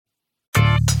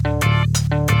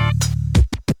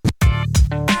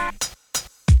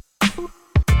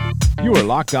You are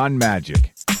Locked On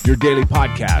Magic, your daily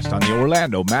podcast on the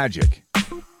Orlando Magic.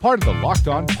 Part of the Locked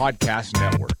On Podcast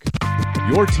Network,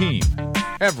 your team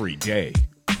every day.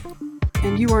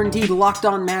 And you are indeed Locked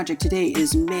On Magic. Today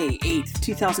is May 8th,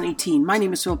 2018. My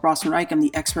name is Philip Rossman-Reich. I'm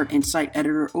the expert insight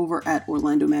editor over at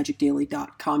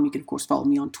OrlandoMagicDaily.com. You can, of course, follow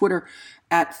me on Twitter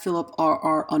at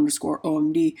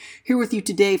PhilipRR_OMD. Here with you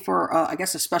today for, a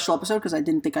special episode because I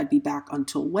didn't think I'd be back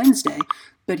until Wednesday.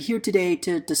 But here today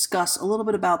to discuss a little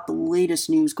bit about the latest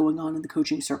news going on in the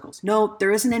coaching circles. No,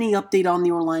 there isn't any update on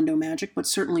the Orlando Magic, but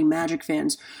certainly Magic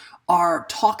fans are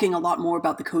talking a lot more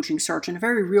about the coaching search in a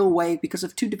very real way because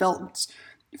of two developments.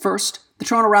 First, the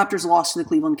Toronto Raptors lost to the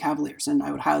Cleveland Cavaliers, and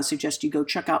I would highly suggest you go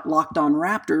check out Locked On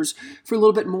Raptors for a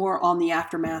little bit more on the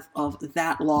aftermath of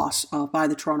that loss by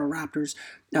the Toronto Raptors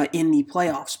in the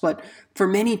playoffs. But for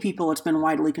many people, it's been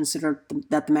widely considered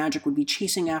that the Magic would be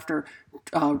chasing after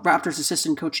Raptors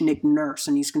assistant coach Nick Nurse,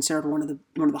 and he's considered one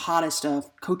of the hottest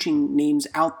coaching names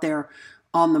out there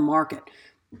on the market.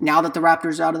 Now that the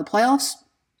Raptors are out of the playoffs,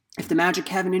 if the Magic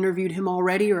haven't interviewed him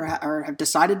already or have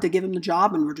decided to give him the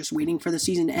job and we're just waiting for the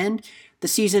season to end, the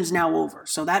season's now over.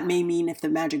 So that may mean if the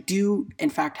Magic do, in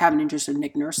fact, have an interest in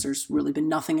Nick Nurse, there's really been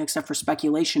nothing except for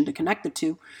speculation to connect the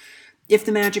two. If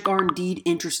the Magic are indeed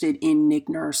interested in Nick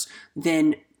Nurse,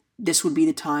 then this would be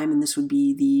the time and this would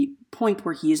be the point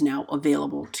where he is now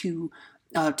available to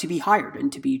be hired and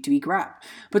to be grabbed.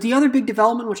 But the other big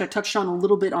development, which I touched on a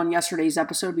little bit on yesterday's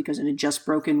episode because it had just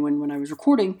broken when I was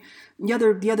recording, the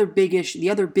other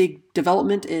big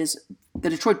development is the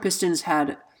Detroit Pistons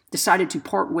had decided to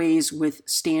part ways with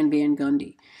Stan Van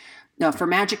Gundy. Now, for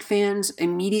Magic fans,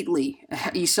 immediately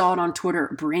you saw it on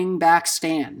Twitter: "Bring back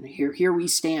Stan." Here we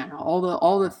stand.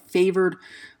 All the favored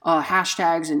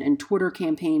hashtags and Twitter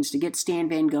campaigns to get Stan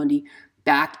Van Gundy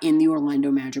back in the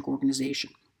Orlando Magic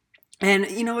organization. And,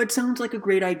 it sounds like a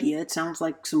great idea. It sounds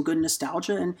like some good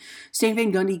nostalgia. And Stan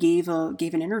Van Gundy gave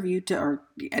an interview or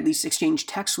at least exchanged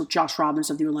texts with Josh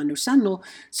Robbins of the Orlando Sentinel,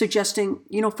 suggesting,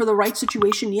 for the right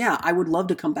situation, yeah, I would love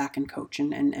to come back and coach.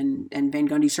 And Van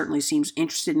Gundy certainly seems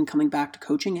interested in coming back to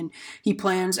coaching. And he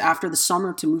plans after the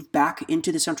summer to move back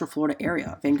into the Central Florida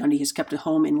area. Van Gundy has kept a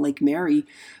home in Lake Mary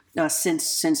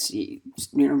since he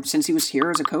was here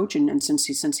as a coach and since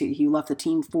he left the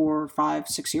team 4, 5,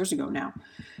 6 years ago now.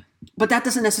 But that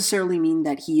doesn't necessarily mean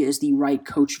that he is the right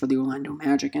coach for the Orlando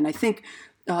Magic. And I think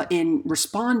in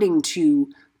responding to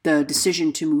the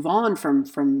decision to move on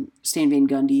from Stan Van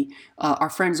Gundy, our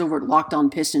friends over at Locked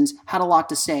On Pistons had a lot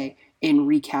to say in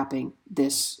recapping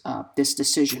this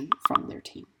decision from their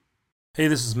team. Hey,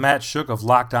 this is Matt Shook of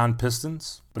Locked On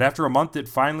Pistons. But after a month, it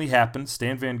finally happened.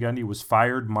 Stan Van Gundy was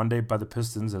fired Monday by the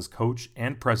Pistons as coach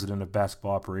and president of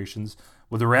basketball operations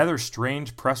with a rather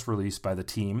strange press release by the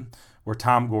team where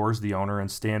Tom Gores, the owner, and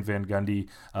Stan Van Gundy,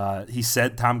 he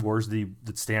said, Tom Gores,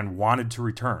 that Stan wanted to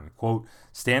return. Quote,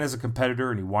 "Stan is a competitor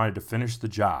and he wanted to finish the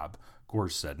job,"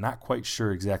 Gores said. Not quite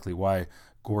sure exactly why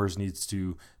Gores needs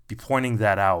to be pointing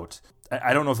that out.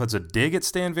 I don't know if that's a dig at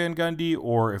Stan Van Gundy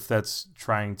or if that's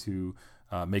trying to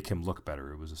make him look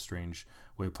better. It was a strange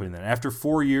way of putting that. After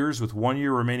 4 years, with 1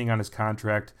 year remaining on his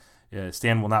contract,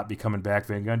 Stan will not be coming back.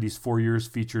 Van Gundy's 4 years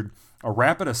featured a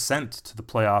rapid ascent to the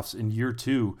playoffs in year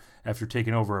 2 after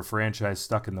taking over a franchise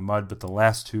stuck in the mud, but the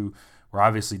last 2 were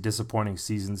obviously disappointing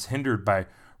seasons, hindered by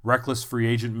reckless free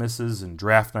agent misses and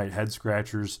draft night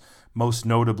head-scratchers, most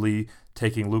notably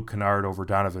taking Luke Kennard over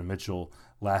Donovan Mitchell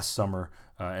last summer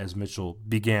as Mitchell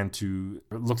began to,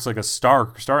 it looks like a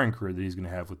starring career that he's going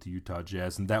to have with the Utah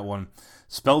Jazz, and that one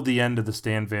spelled the end of the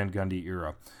Stan Van Gundy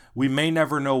era. We may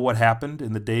never know what happened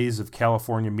in the days of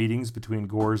California meetings between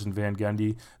Gores and Van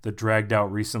Gundy that dragged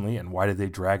out recently, and why did they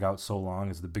drag out so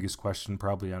long is the biggest question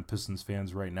probably on Pistons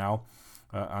fans right now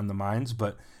on the minds.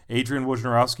 But Adrian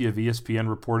Wojnarowski of ESPN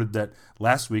reported that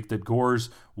last week that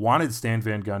Gores wanted Stan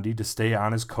Van Gundy to stay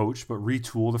on as coach but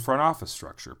retool the front office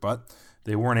structure. But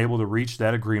they weren't able to reach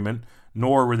that agreement,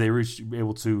 nor were they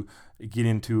able to get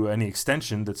into any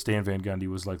extension that Stan Van Gundy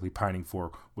was likely pining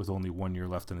for with only 1 year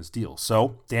left on his deal.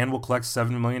 So Dan will collect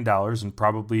 $7 million and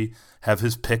probably have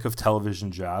his pick of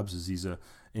television jobs as he's a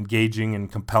engaging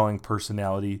and compelling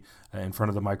personality in front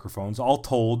of the microphones. All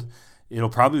told, it'll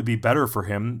probably be better for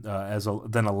him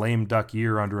than a lame duck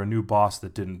year under a new boss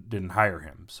that didn't hire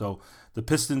him. So The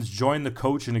Pistons joined the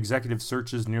coach and executive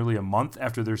searches nearly a month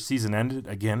after their season ended.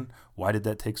 Again, why did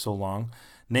that take so long?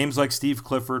 Names like Steve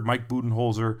Clifford, Mike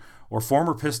Budenholzer, or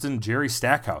former Piston Jerry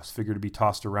Stackhouse figure to be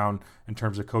tossed around in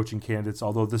terms of coaching candidates,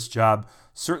 although this job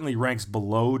certainly ranks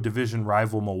below division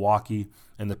rival Milwaukee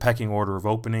in the pecking order of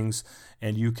openings.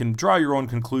 And you can draw your own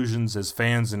conclusions as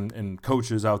fans and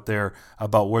coaches out there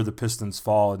about where the Pistons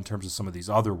fall in terms of some of these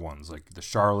other ones, like the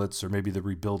Charlottes or maybe the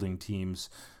rebuilding teams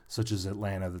such as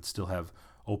Atlanta that still have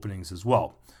openings as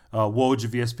well. Woj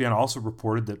of ESPN also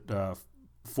reported that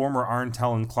former Arn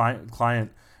Tellem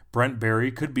client Brent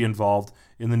Barry could be involved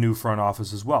in the new front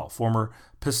office as well. Former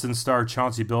Pistons star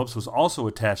Chauncey Billups was also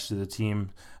attached to the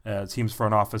team's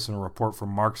front office in a report from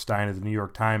Mark Stein of the New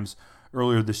York Times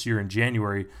earlier this year in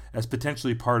January as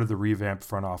potentially part of the revamped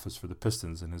front office for the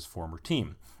Pistons and his former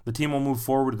team. The team will move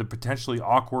forward with a potentially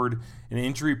awkward and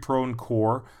injury-prone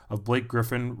core of Blake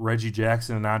Griffin, Reggie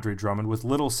Jackson, and Andre Drummond with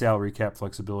little salary cap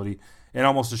flexibility and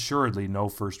almost assuredly no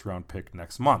first-round pick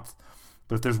next month.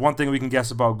 But if there's one thing we can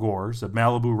guess about Gores, a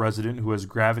Malibu resident who has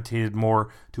gravitated more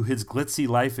to his glitzy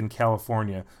life in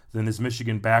California than his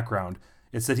Michigan background,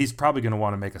 it's that he's probably going to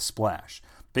want to make a splash.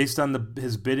 Based on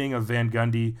his bidding of Van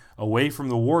Gundy away from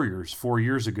the Warriors 4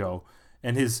 years ago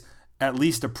and his at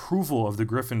least approval of the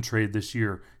Griffin trade this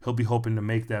year, he'll be hoping to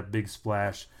make that big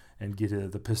splash and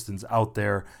get the Pistons out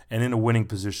there and in a winning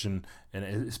position, and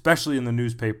especially in the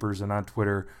newspapers and on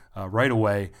Twitter right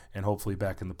away, and hopefully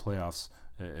back in the playoffs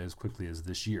as quickly as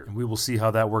this year. And we will see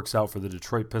how that works out for the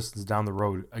Detroit Pistons down the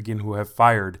road, again, who have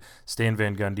fired Stan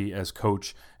Van Gundy as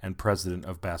coach and president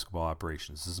of basketball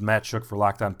operations. This is Matt Shook for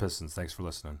Locked On Pistons. Thanks for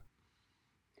listening.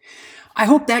 I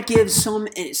hope that gives some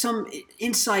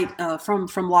insight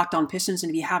from Locked On Pistons, and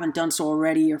if you haven't done so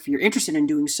already, or if you're interested in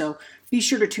doing so, be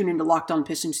sure to tune into Locked On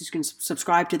Pistons. You can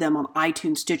subscribe to them on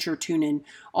iTunes, Stitcher, TuneIn,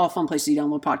 all fun places you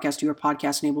download podcasts to your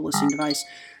podcast-enabled listening device.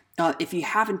 If you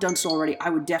haven't done so already, I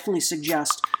would definitely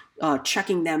suggest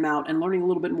checking them out and learning a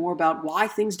little bit more about why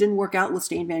things didn't work out with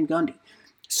Stan Van Gundy.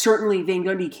 Certainly, Van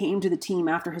Gundy came to the team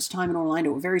after his time in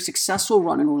Orlando, a very successful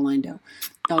run in Orlando,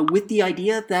 with the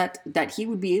idea that he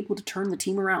would be able to turn the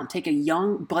team around, take a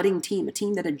young, budding team, a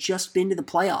team that had just been to the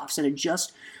playoffs and had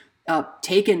just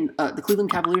taken the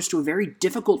Cleveland Cavaliers to a very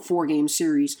difficult 4-game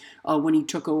series when he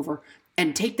took over,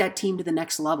 and take that team to the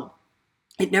next level.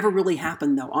 It never really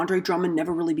happened, though. Andre Drummond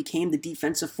never really became the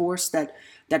defensive force that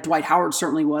Dwight Howard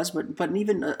certainly was, but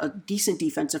even a decent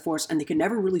defensive force, and they could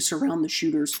never really surround the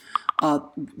shooters,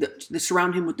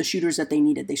 surround him with the shooters that they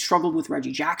needed. They struggled with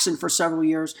Reggie Jackson for several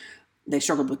years. They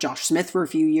struggled with Josh Smith for a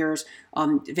few years.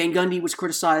 Van Gundy was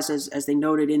criticized, as they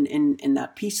noted in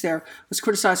that piece there, was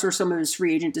criticized for some of his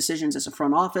free agent decisions as a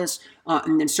front office,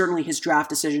 and then certainly his draft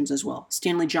decisions as well.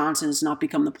 Stanley Johnson has not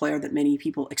become the player that many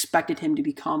people expected him to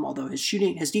become, although his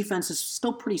defense is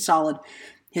still pretty solid.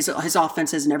 His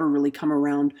offense has never really come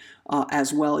around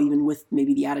as well, even with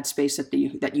maybe the added space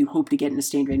that you hope to get in a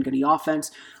Stan Van Gundy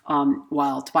offense.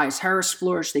 While Tobias Harris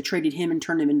flourished, they traded him and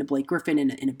turned him into Blake Griffin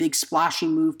in a big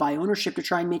splashing move by ownership to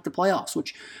try and make the playoffs,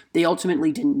 which they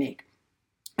ultimately didn't make.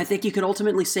 I think you could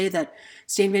ultimately say that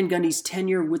Stan Van Gundy's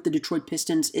tenure with the Detroit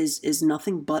Pistons is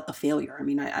nothing but a failure. I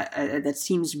mean, that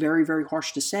seems very, very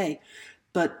harsh to say,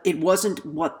 but it wasn't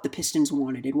what the Pistons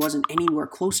wanted. It wasn't anywhere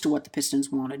close to what the Pistons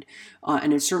wanted,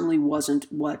 and it certainly wasn't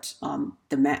what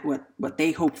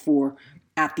they hoped for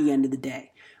at the end of the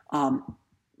day.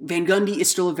 Van Gundy is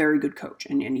still a very good coach,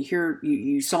 and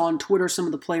you saw on Twitter some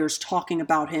of the players talking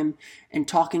about him and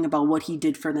talking about what he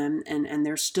did for them, and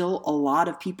there's still a lot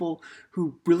of people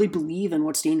who really believe in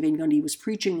what Stan Van Gundy was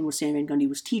preaching and what Stan Van Gundy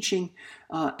was teaching,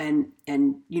 and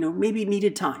maybe it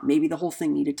needed time, maybe the whole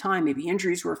thing needed time, maybe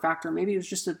injuries were a factor, maybe it was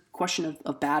just a question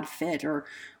of bad fit,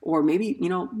 or maybe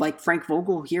like Frank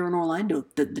Vogel here in Orlando,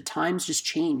 the times just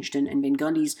changed, and Van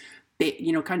Gundy's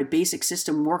kind of basic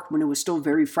system worked when it was still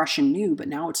very fresh and new, but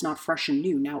now it's not fresh and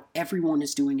new. Now everyone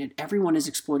is doing it. Everyone is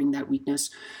exploiting that weakness,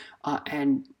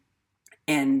 and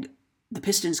the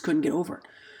Pistons couldn't get over it.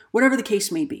 Whatever the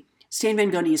case may be, Stan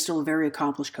Van Gundy is still a very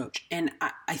accomplished coach, and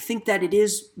I think that it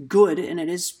is good, and it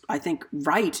is, I think,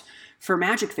 right for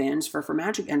Magic fans, for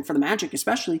Magic, and for the Magic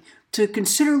especially, to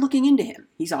consider looking into him.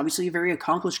 He's obviously a very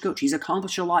accomplished coach. He's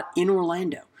accomplished a lot in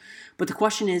Orlando. But the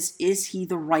question is he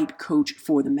the right coach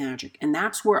for the Magic? And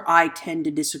that's where I tend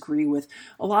to disagree with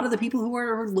a lot of the people who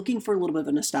are looking for a little bit of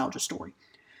a nostalgia story.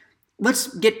 Let's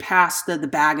get past the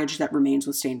baggage that remains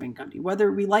with Stan Van Gundy.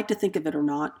 Whether we like to think of it or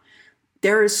not,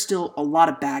 there is still a lot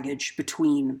of baggage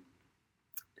between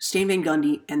Stan Van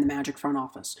Gundy and the Magic front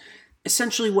office.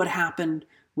 Essentially what happened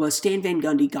was Stan Van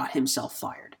Gundy got himself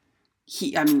fired.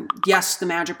 Yes, the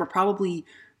Magic were probably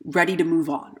ready to move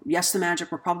on. Yes, the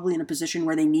Magic were probably in a position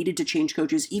where they needed to change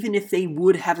coaches, even if they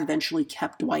would have eventually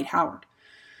kept Dwight Howard.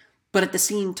 But at the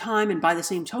same time, and by the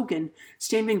same token,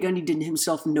 Stan Van Gundy did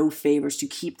himself no favors to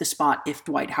keep the spot if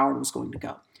Dwight Howard was going to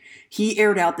go. He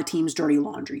aired out the team's dirty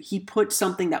laundry. He put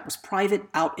something that was private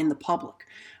out in the public,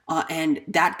 and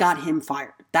that got him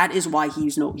fired. That is why he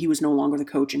was no longer the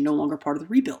coach and no longer part of the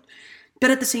rebuild.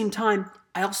 But at the same time,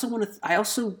 I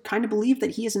also kind of believe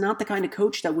that he is not the kind of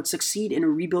coach that would succeed in a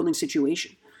rebuilding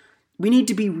situation. We need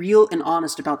to be real and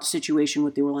honest about the situation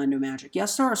with the Orlando Magic.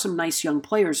 Yes, there are some nice young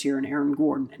players here in Aaron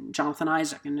Gordon and Jonathan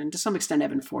Isaac and to some extent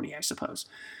Evan Fournier, I suppose.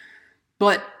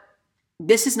 But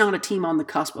this is not a team on the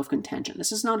cusp of contention.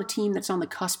 This is not a team that's on the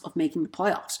cusp of making the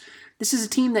playoffs. This is a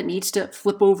team that needs to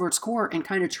flip over its core and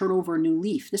kind of turn over a new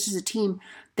leaf. This is a team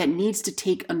that needs to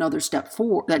take another step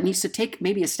forward, that needs to take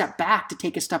maybe a step back to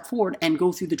take a step forward and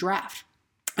go through the draft.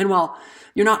 And while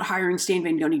you're not hiring Stan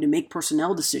Van Gundy to make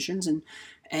personnel decisions and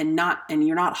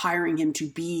you're not hiring him to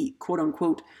be quote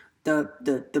unquote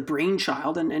the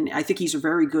brainchild, and I think he's a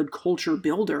very good culture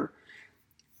builder.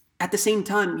 At the same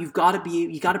time, you got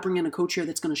to bring in a coach here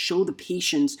that's going to show the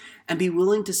patience and be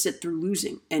willing to sit through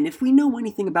losing. And if we know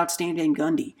anything about Stan Van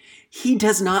Gundy, he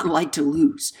does not like to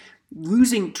lose.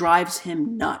 Losing drives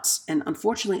him nuts. And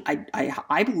unfortunately,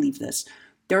 I believe this.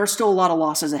 There are still a lot of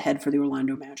losses ahead for the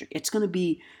Orlando Magic. It's going to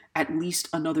be at least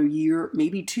another year,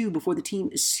 maybe two, before the team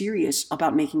is serious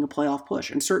about making a playoff push.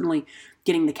 And certainly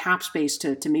getting the cap space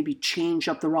to maybe change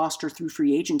up the roster through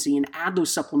free agency and add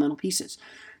those supplemental pieces.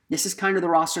 This is kind of the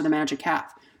roster the Magic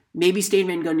have. Maybe Stan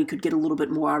Van Gundy could get a little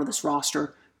bit more out of this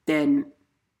roster than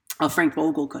Frank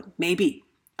Vogel could. Maybe.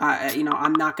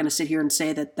 I'm not going to sit here and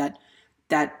say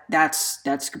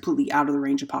that's completely out of the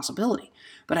range of possibility.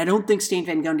 But I don't think Stan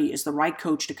Van Gundy is the right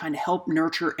coach to kind of help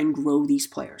nurture and grow these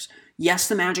players. Yes,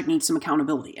 the Magic need some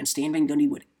accountability, and Stan Van Gundy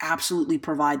would absolutely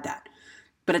provide that.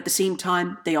 But at the same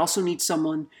time, they also need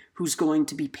someone who's going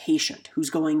to be patient, who's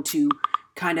going to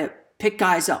kind of pick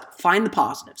guys up, find the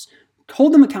positives,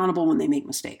 hold them accountable when they make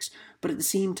mistakes, but at the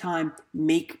same time,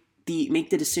 make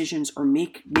the decisions or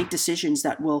make decisions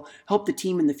that will help the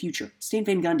team in the future. Stan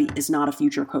Van Gundy is not a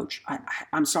future coach.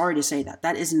 I'm sorry to say that.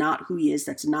 That is not who he is.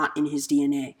 That's not in his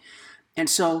DNA. And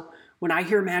so when I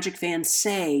hear Magic fans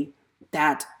say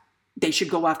that they should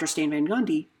go after Stan Van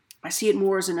Gundy, I see it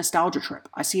more as a nostalgia trip.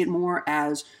 I see it more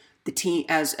as the team,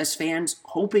 as fans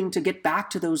hoping to get back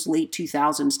to those late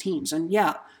 2000s teams. And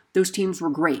yeah, those teams were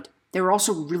great. They were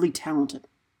also really talented.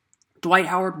 Dwight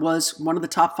Howard was one of the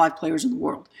top 5 players in the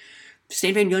world.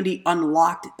 Stan Van Gundy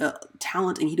unlocked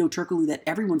talent in Hedo Turkoglu that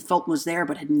everyone felt was there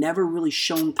but had never really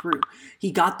shown through.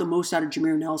 He got the most out of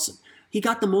Jameer Nelson. He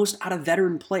got the most out of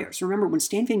veteran players. Remember, when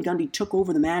Stan Van Gundy took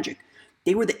over the Magic,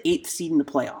 they were the 8th seed in the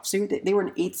playoffs. They were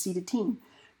an 8th seeded team.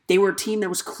 They were a team that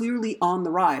was clearly on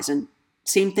the rise. And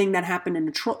same thing that happened in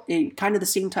Detroit, kind of the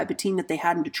same type of team that they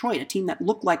had in Detroit, a team that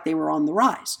looked like they were on the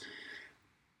rise.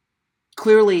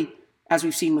 Clearly, as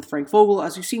we've seen with Frank Vogel,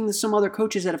 as we've seen with some other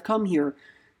coaches that have come here,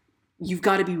 you've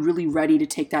got to be really ready to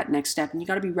take that next step, and you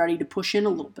got to be ready to push in a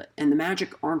little bit. And the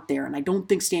Magic aren't there, and I don't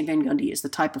think Stan Van Gundy is the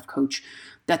type of coach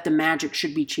that the Magic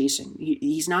should be chasing.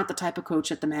 He's not the type of coach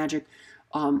that the Magic,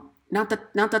 not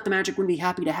that the Magic wouldn't be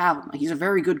happy to have him. He's a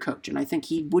very good coach, and I think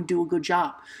he would do a good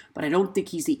job. But I don't think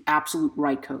he's the absolute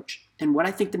right coach. And what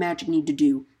I think the Magic need to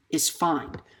do is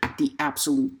find the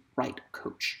absolute right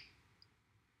coach.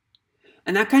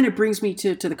 And that kind of brings me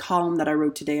to the column that I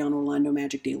wrote today on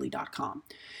OrlandoMagicDaily.com.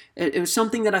 It was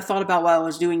something that I thought about while I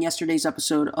was doing yesterday's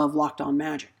episode of Locked On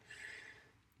Magic.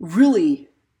 Really,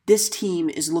 this team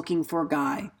is looking for a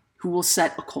guy who will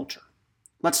set a culture.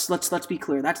 Let's be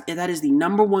clear. That is the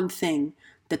number one thing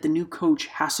that the new coach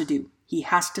has to do. He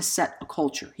has to set a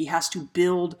culture. He has to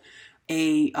build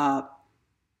he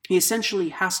essentially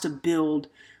has to build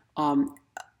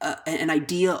an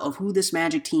idea of who this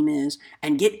Magic team is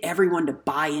and get everyone to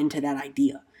buy into that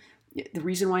idea. The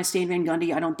reason why Stan Van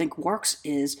Gundy I don't think works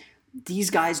is these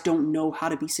guys don't know how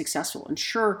to be successful. And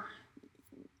sure,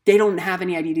 they don't have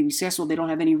any idea to be successful. They don't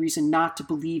have any reason not to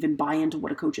believe and buy into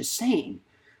what a coach is saying.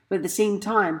 But at the same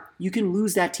time, you can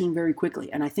lose that team very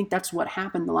quickly. And I think that's what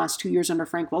happened the last 2 years under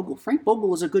Frank Vogel. Frank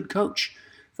Vogel is a good coach.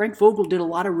 Frank Vogel did a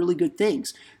lot of really good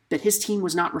things, but his team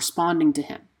was not responding to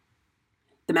him.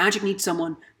 The Magic needs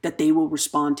someone that they will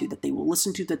respond to, that they will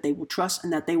listen to, that they will trust,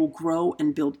 and that they will grow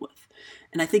and build with.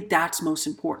 And I think that's most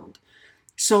important.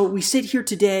 So we sit here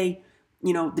today,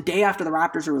 the day after the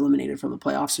Raptors are eliminated from the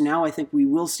playoffs. So now I think we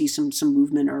will see some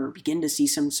movement, or begin to see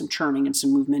some churning and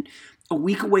some movement. A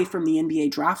week away from the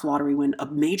NBA draft lottery, when a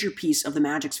major piece of the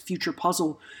Magic's future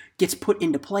puzzle gets put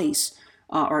into place,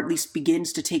 or at least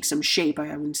begins to take some shape.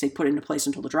 I wouldn't say put into place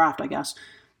until the draft, I guess.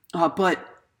 But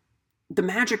the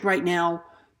Magic right now,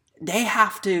 they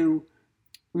have to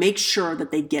make sure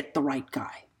that they get the right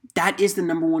guy. That is the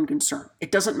number one concern.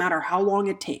 It doesn't matter how long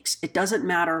it takes. It doesn't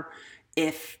matter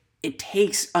if it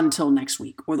takes until next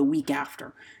week or the week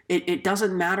after. It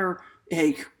doesn't matter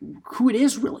who it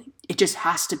is, really. It just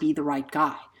has to be the right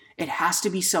guy. It has to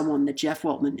be someone that Jeff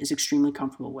Weltman is extremely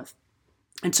comfortable with.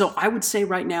 And so I would say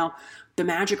right now, the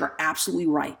Magic are absolutely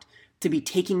right to be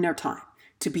taking their time,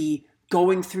 to be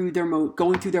going through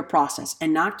their process,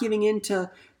 and not giving in to,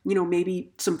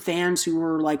 maybe some fans who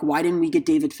are like, why didn't we get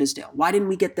David Fizdale? Why didn't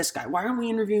we get this guy? Why aren't we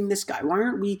interviewing this guy? Why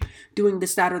aren't we doing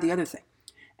this, that, or the other thing?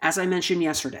 As I mentioned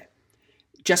yesterday,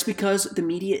 just because the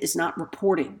media is not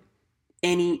reporting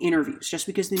any interviews, just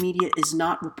because the media is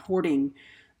not reporting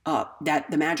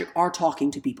that the Magic are talking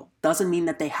to people, doesn't mean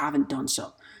that they haven't done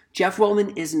so. Jeff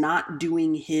Weltman is not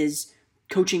doing his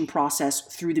coaching process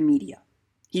through the media.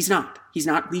 He's not. He's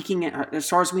not leaking it. As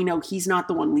far as we know, he's not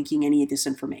the one leaking any of this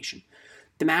information.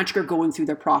 The Magic are going through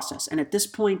their process. And at this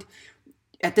point,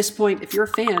 if you're a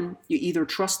fan, you either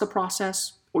trust the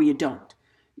process or you don't.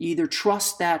 You either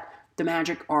trust that the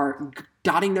Magic are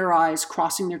dotting their I's,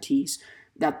 crossing their T's,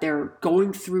 that they're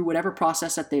going through whatever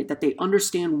process that they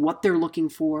understand what they're looking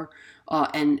for,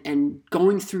 and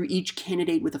going through each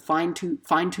candidate with a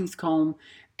fine-tooth comb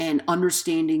and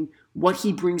understanding what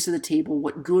he brings to the table,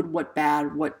 what good, what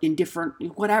bad, what indifferent,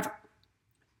 whatever.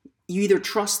 You either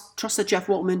trust that Jeff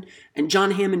Weltman and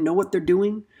John Hammond know what they're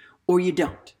doing, or you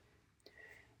don't.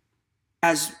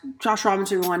 As Josh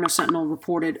Robinson of the Orlando Sentinel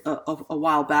reported a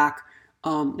while back,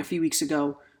 a few weeks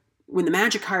ago, when the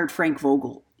Magic hired Frank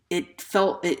Vogel, it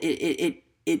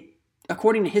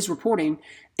according to his reporting,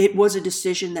 it was a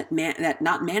decision that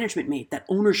not management made, that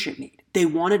ownership made. They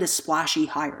wanted a splashy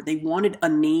hire. They wanted a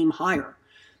name hire.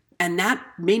 And that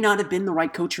may not have been the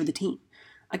right coach for the team.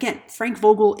 Again, Frank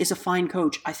Vogel is a fine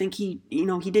coach. I think he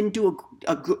didn't do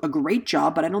a great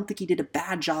job, but I don't think he did a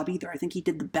bad job either. I think he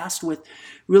did the best with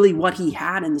really what he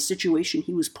had and the situation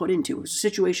he was put into. It was a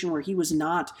situation where he was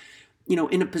not,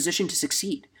 in a position to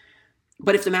succeed.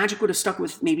 But if the Magic would have stuck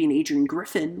with maybe an Adrian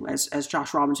Griffin, as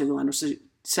Josh Robinson of the Orlando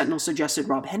Sentinel suggested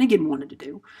Rob Hennigan wanted to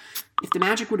do, if the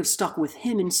Magic would have stuck with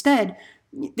him instead,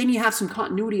 then you have some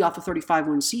continuity off a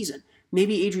 35-win season.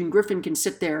 Maybe Adrian Griffin can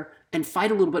sit there and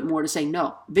fight a little bit more to say,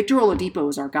 no, Victor Oladipo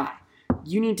is our guy.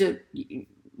 You need to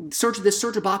Serge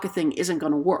Ibaka thing isn't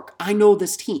going to work. I know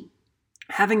this team.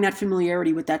 Having that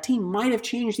familiarity with that team might have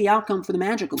changed the outcome for the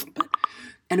Magic a little bit.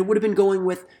 And it would have been going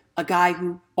with a guy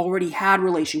who already had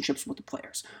relationships with the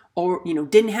players, or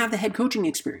didn't have the head coaching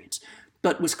experience,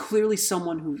 but was clearly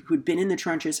someone who'd been in the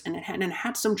trenches and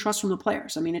had some trust from the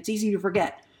players. I mean, it's easy to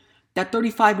forget. That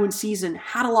 35-win season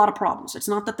had a lot of problems. It's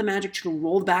not that the Magic should have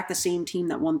rolled back the same team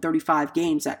that won 35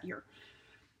 games that year.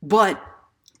 But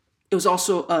it was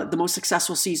also the most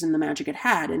successful season the Magic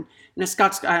had. And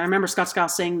I remember Scott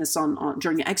Skiles saying this on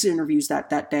during the exit interviews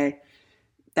that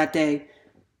day,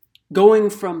 going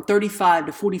from 35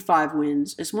 to 45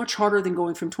 wins is much harder than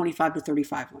going from 25 to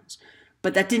 35 wins.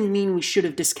 But that didn't mean we should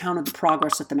have discounted the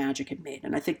progress that the Magic had made.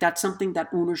 And I think that's something that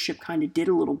ownership kind of did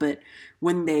a little bit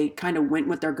when they kind of went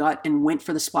with their gut and went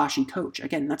for the splashy coach.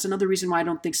 Again, that's another reason why I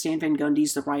don't think Stan Van Gundy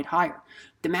is the right hire.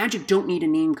 The Magic don't need a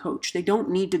name coach. They don't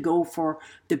need to go for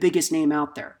the biggest name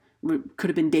out there. Could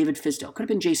have been David Fizdale. Could have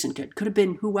been Jason Kidd. Could have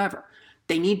been whoever.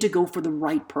 They need to go for the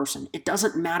right person. It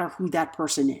doesn't matter who that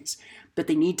person is, but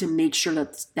they need to make sure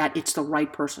that it's the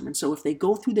right person. And so if they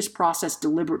go through this process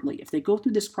deliberately, if they go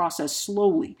through this process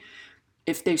slowly,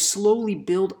 if they slowly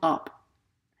build up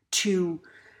to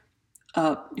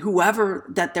whoever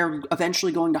that they're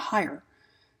eventually going to hire,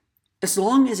 as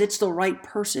long as it's the right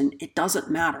person, it doesn't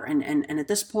matter. And at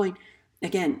this point,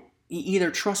 again, you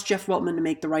either trust Jeff Weltman to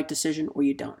make the right decision or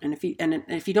you don't. And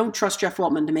if you don't trust Jeff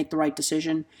Weltman to make the right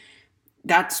decision,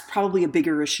 that's probably a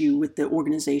bigger issue with the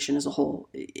organization as a whole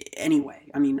anyway.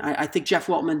 I mean, I think Jeff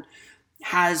Weltman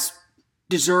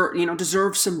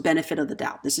deserves some benefit of the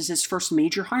doubt. This is his first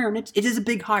major hire, and it is a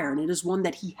big hire, and it is one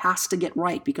that he has to get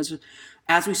right because,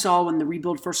 as we saw when the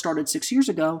rebuild first started 6 years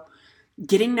ago,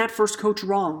 getting that first coach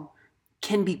wrong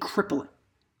can be crippling.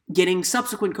 Getting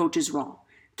subsequent coaches wrong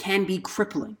can be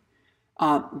crippling.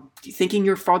 Thinking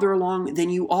you're farther along than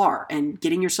you are and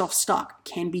getting yourself stuck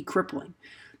can be crippling.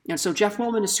 And so Jeff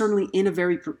Weltman is certainly in a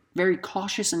very, very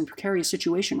cautious and precarious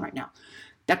situation right now.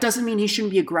 That doesn't mean he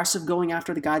shouldn't be aggressive going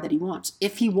after the guy that he wants.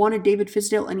 If he wanted David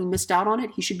Fizdale and he missed out on it,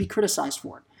 he should be criticized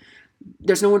for it.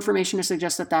 There's no information to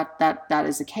suggest that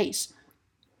is the case.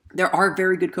 There are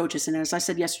very good coaches, and as I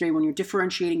said yesterday, when you're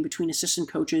differentiating between assistant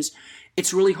coaches,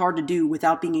 it's really hard to do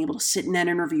without being able to sit in that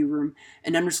interview room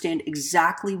and understand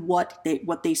exactly what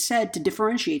they said to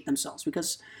differentiate themselves.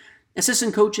 Because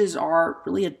Assistant coaches are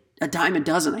really a dime a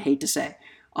dozen, I hate to say.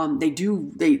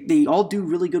 They all do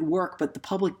really good work, but the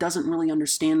public doesn't really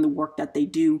understand the work that they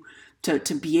do to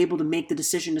be able to make the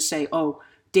decision to say, oh,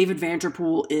 David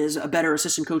Vanterpool is a better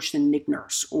assistant coach than Nick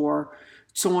Nurse, or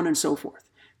so on and so forth.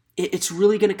 It's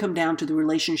really going to come down to the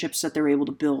relationships that they're able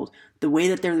to build, the way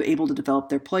that they're able to develop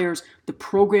their players, the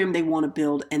program they want to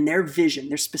build, and their vision,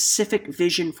 their specific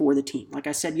vision for the team. Like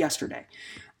I said yesterday,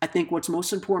 I think what's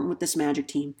most important with this Magic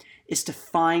team is to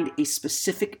find a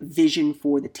specific vision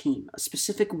for the team, a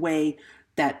specific way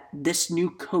that this new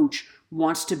coach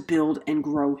wants to build and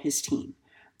grow his team.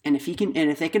 And if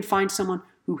they can find someone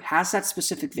who has that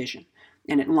specific vision,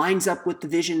 and it lines up with the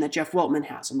vision that Jeff Weltman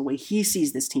has and the way he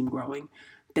sees this team growing,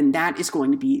 then that is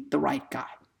going to be the right guy.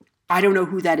 I don't know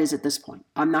who that is at this point.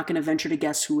 I'm not going to venture to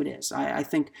guess who it is. I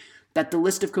think that the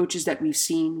list of coaches that we've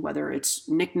seen, whether it's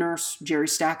Nick Nurse, Jerry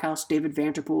Stackhouse, David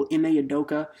Vanterpool, Ime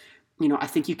Udoka, I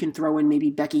think you can throw in maybe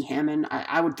Becky Hammon.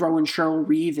 I would throw in Cheryl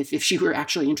Reeve if she were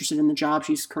actually interested in the job.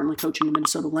 She's currently coaching the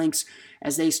Minnesota Lynx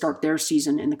as they start their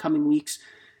season in the coming weeks.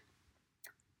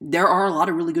 There are a lot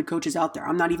of really good coaches out there.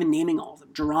 I'm not even naming all of them.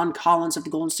 Jerron Collins of the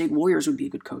Golden State Warriors would be a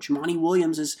good coach. Monty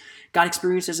Williams has got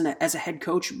experience as a head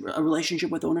coach, a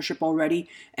relationship with ownership already,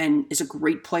 and is a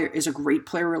great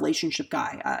player relationship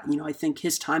guy. I think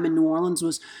his time in New Orleans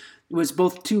was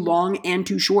both too long and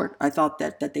too short. I thought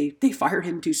that they fired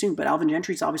him too soon, but Alvin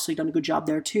Gentry's obviously done a good job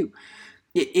there too.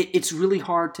 It's really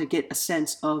hard to get a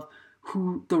sense of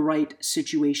who the right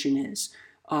situation is.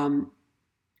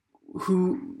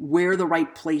 Where the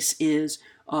right place is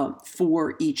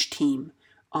for each team.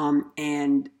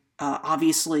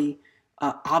 Obviously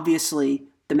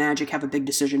the Magic have a big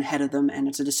decision ahead of them, and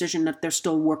it's a decision that they're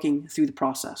still working through the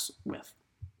process with.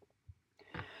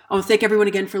 I want to thank everyone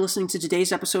again for listening to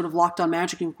today's episode of Locked On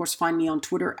Magic. You can, of course, find me on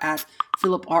Twitter at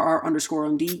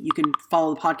PhilipRR_OMD. You can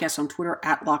follow the podcast on Twitter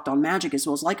at Locked On Magic, as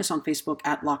well as like us on Facebook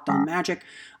at Locked On Magic.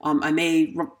 I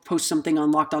may post something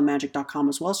on LockedOnMagic.com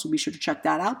as well, so be sure to check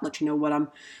that out. Let you know what I'm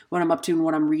up to and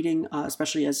what I'm reading,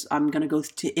 especially as I'm going to go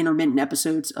to intermittent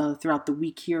episodes throughout the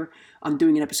week here. I'm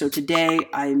doing an episode today.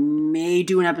 I may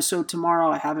do an episode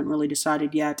tomorrow. I haven't really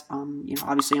decided yet.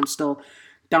 Obviously I'm still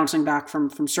bouncing back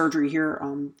from surgery here,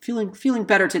 feeling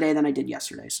better today than I did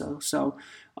yesterday. So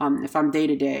if I'm day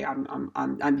to day,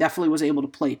 I definitely was able to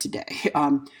play today.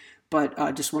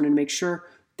 But just wanted to make sure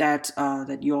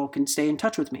that you all can stay in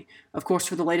touch with me. Of course,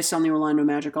 for the latest on the Orlando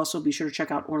Magic, also be sure to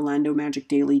check out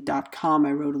OrlandoMagicDaily.com.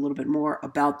 I wrote a little bit more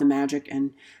about the Magic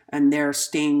and they're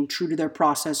staying true to their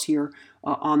process here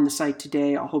on the site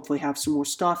today. I'll hopefully have some more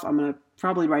stuff. I'm going to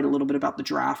probably write a little bit about the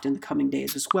draft in the coming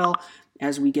days as well,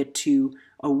 as we get to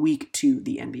a week to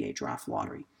the NBA draft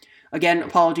lottery. Again,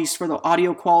 apologies for the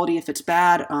audio quality if it's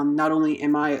bad. Not only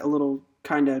am I a little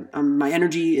my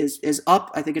energy is up.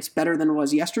 I think it's better than it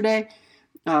was yesterday,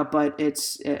 but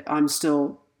I'm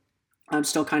still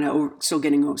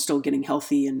getting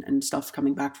healthy and stuff,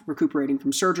 coming back, recuperating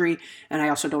from surgery, and I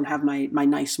also don't have my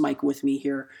nice mic with me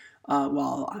here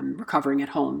while I'm recovering at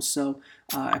home. So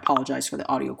I apologize for the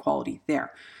audio quality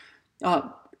there.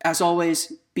 As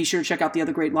always, be sure to check out the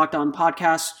other great Locked On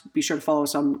podcasts. Be sure to follow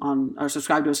us on or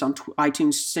subscribe to us on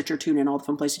iTunes, Stitcher, TuneIn, all the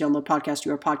fun places to download podcasts to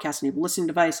your podcast-enabled listening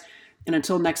device. And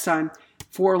until next time,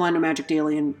 for Orlando Magic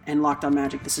Daily and Locked On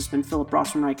Magic, this has been Philip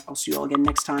Rossman-Reich. I'll see you all again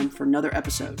next time for another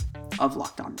episode of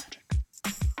Locked On Magic.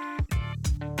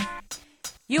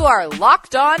 You are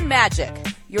Locked On Magic,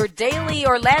 your daily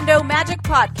Orlando Magic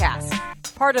podcast,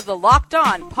 part of the Locked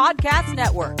On Podcast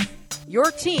Network, your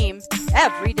team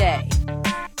every day.